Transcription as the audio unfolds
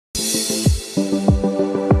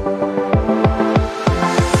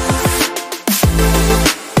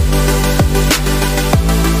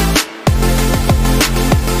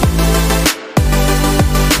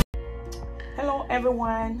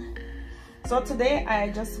So today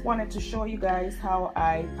I just wanted to show you guys how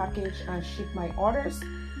I package and ship my orders.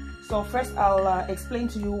 So first I'll explain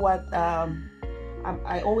to you what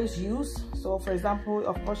I always use. So for example,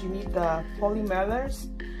 of course you need the poly mailers.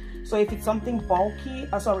 So if it's something bulky,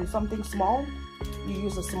 something small, you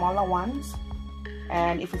use the smaller ones.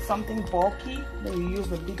 And if it's something bulky, then you use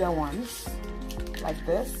the bigger ones, like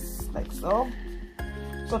this, like so.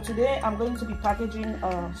 So today I'm going to be packaging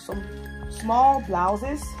some small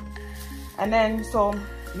blouses. And then, so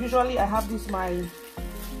usually I have this my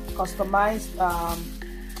customized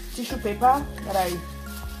tissue paper that I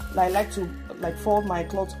like to fold my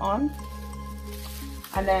clothes on.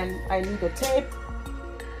 And then I need a tape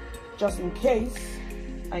just in case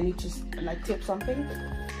I need to tape something.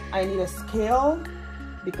 I need a scale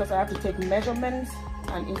because I have to take measurements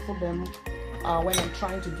and input them when I'm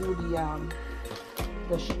trying to do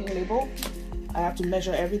the shipping label. I have to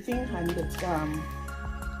measure everything. I need a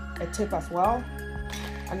tape as well.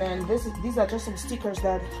 And then these are just some stickers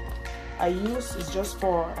that I use. It's just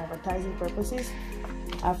for advertising purposes.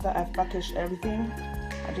 After I've packaged everything,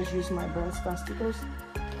 I just use my brand stamp stickers.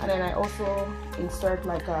 And then I also insert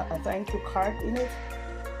like a thank you card in it.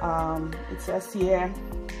 It says here,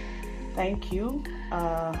 thank you.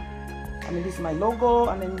 This is my logo,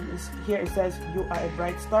 and then here it says you are a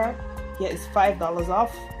bright star. Here is $5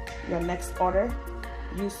 off your next order.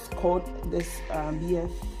 Use code this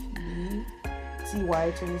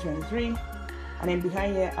BFBTY2023. And then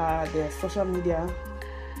behind here are the social media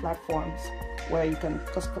platforms where you can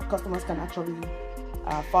customers can actually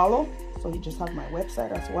follow. So you just have my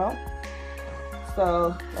website as well.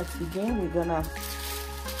 So let's begin. We're gonna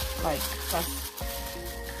first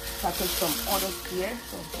package some orders here.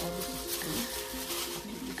 So all this is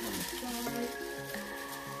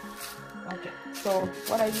okay. So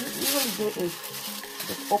what I usually do is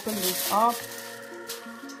just open this up,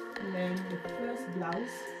 and then the first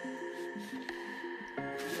blouse.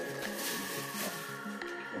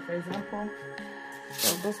 So for example,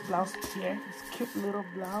 so this blouse here, this cute little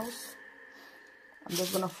blouse, I'm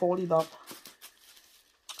just gonna fold it up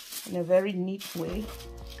in a very neat way,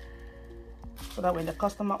 so that when the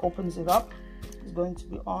customer opens it up, it's going to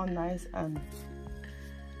be all nice and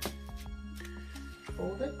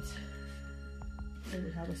folded. Then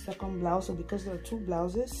we have a second blouse. So because there are two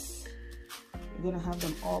blouses, we're gonna have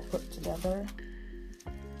them all put together.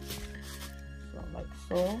 So like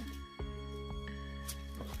so.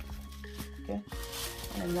 Okay.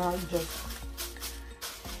 And now you just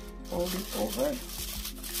fold it over.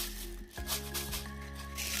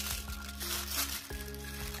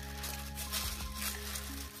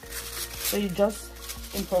 So you just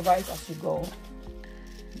improvise as you go,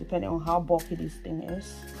 depending on how bulky this thing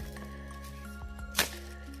is. So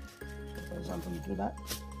for example, you do that.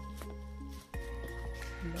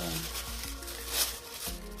 And then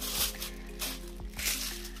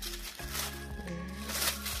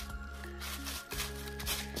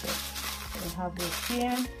have this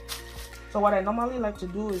here. So what I normally like to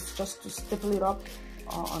do is just to staple it up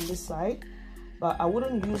on this side, but I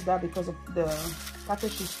wouldn't use that because the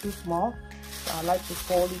package is too small. So I like to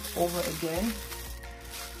fold it over again,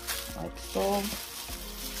 like so.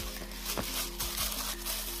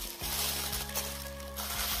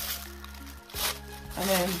 And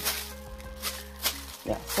then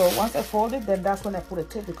yeah, so once I fold it, then that's when I put a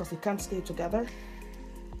tape because it can't stay together.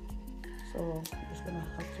 So I'm just gonna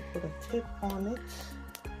have to put a tape on it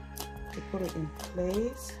to put it in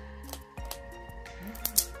place.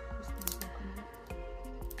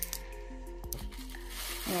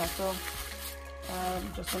 Yeah, so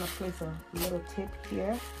I'm just gonna place a little tape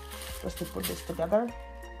here just to put this together.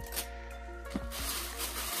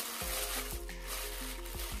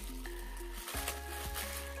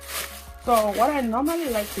 So what I normally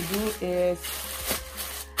like to do is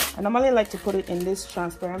I normally like to put it in this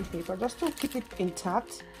transparent paper just to keep it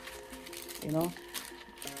intact, you know,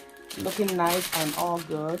 looking nice and all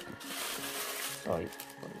good. So you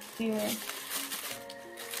put it here.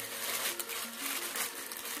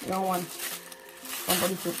 You don't want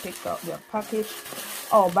somebody to pick up their package.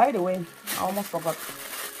 Oh, by the way, I almost forgot.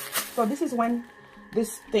 So this is when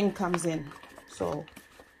this thing comes in. So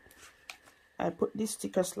I put these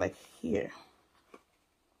stickers like here.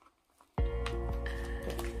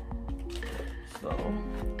 So,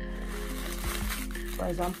 for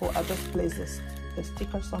example, I just place the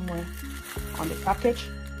sticker somewhere on the package,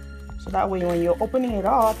 so that way when you're opening it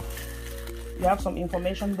up, you have some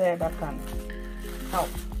information there that can help.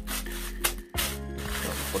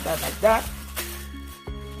 So put that like that,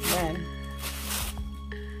 and then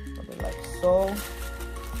put it like so.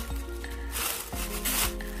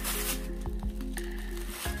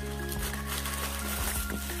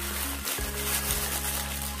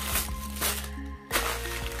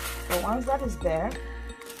 once that is there,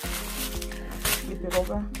 flip it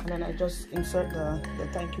over, and then I just insert the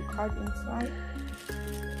thank you card inside.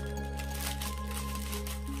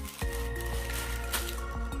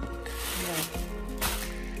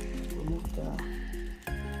 Remove the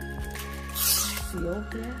seal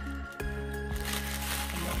here,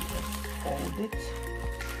 and then just fold it.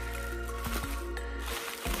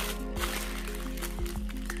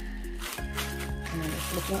 And then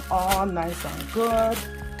it's looking all nice and good,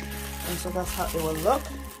 and so that's how it will look.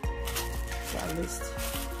 So at least,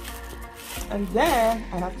 and then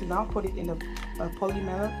I have to now put it in a poly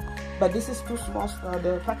mailer, but this is too small.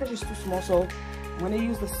 The package is too small, so I'm going to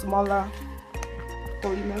use the smaller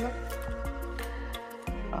poly mailer.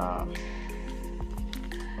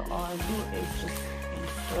 So all I do is just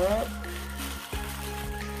insert.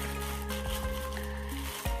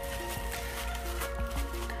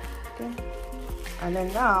 Okay, and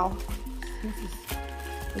then now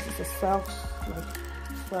this is a self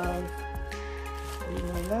poly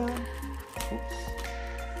mailer. Oops,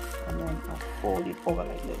 and then I fold it over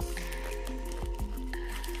like this.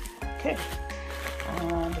 Okay,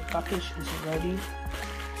 and the package is ready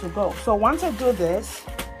to go. So once I do this,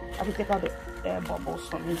 I can take out the air bubbles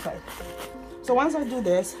from inside. So once I do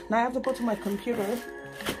this, now I have to go to my computer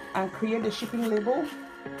and create the shipping label,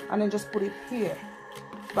 and then just put it here.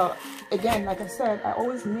 But again, like I said, I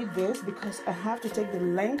always need this because I have to take the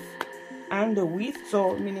length and the width.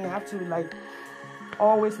 So meaning I have to like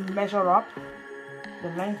always measure up the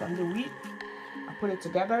length and the width. I put it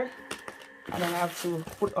together, and then I have to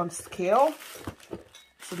put on scale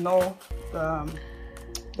to know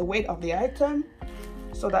the weight of the item,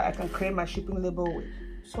 so that I can create my shipping label with.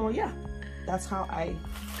 So yeah, that's how I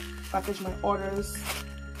package my orders,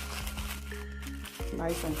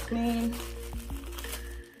 nice and clean.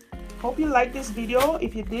 Hope you liked this video.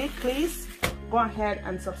 If you did, please go ahead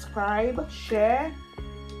and subscribe, share,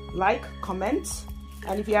 like, comment,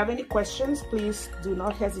 and if you have any questions, please do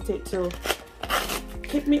not hesitate to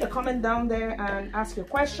keep me a comment down there and ask your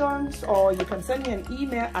questions, or you can send me an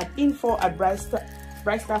email at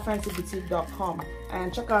info@brightstarfancyboutique.com,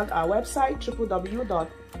 and check out our website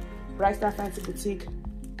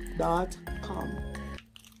www.brightstarfancyboutique.com.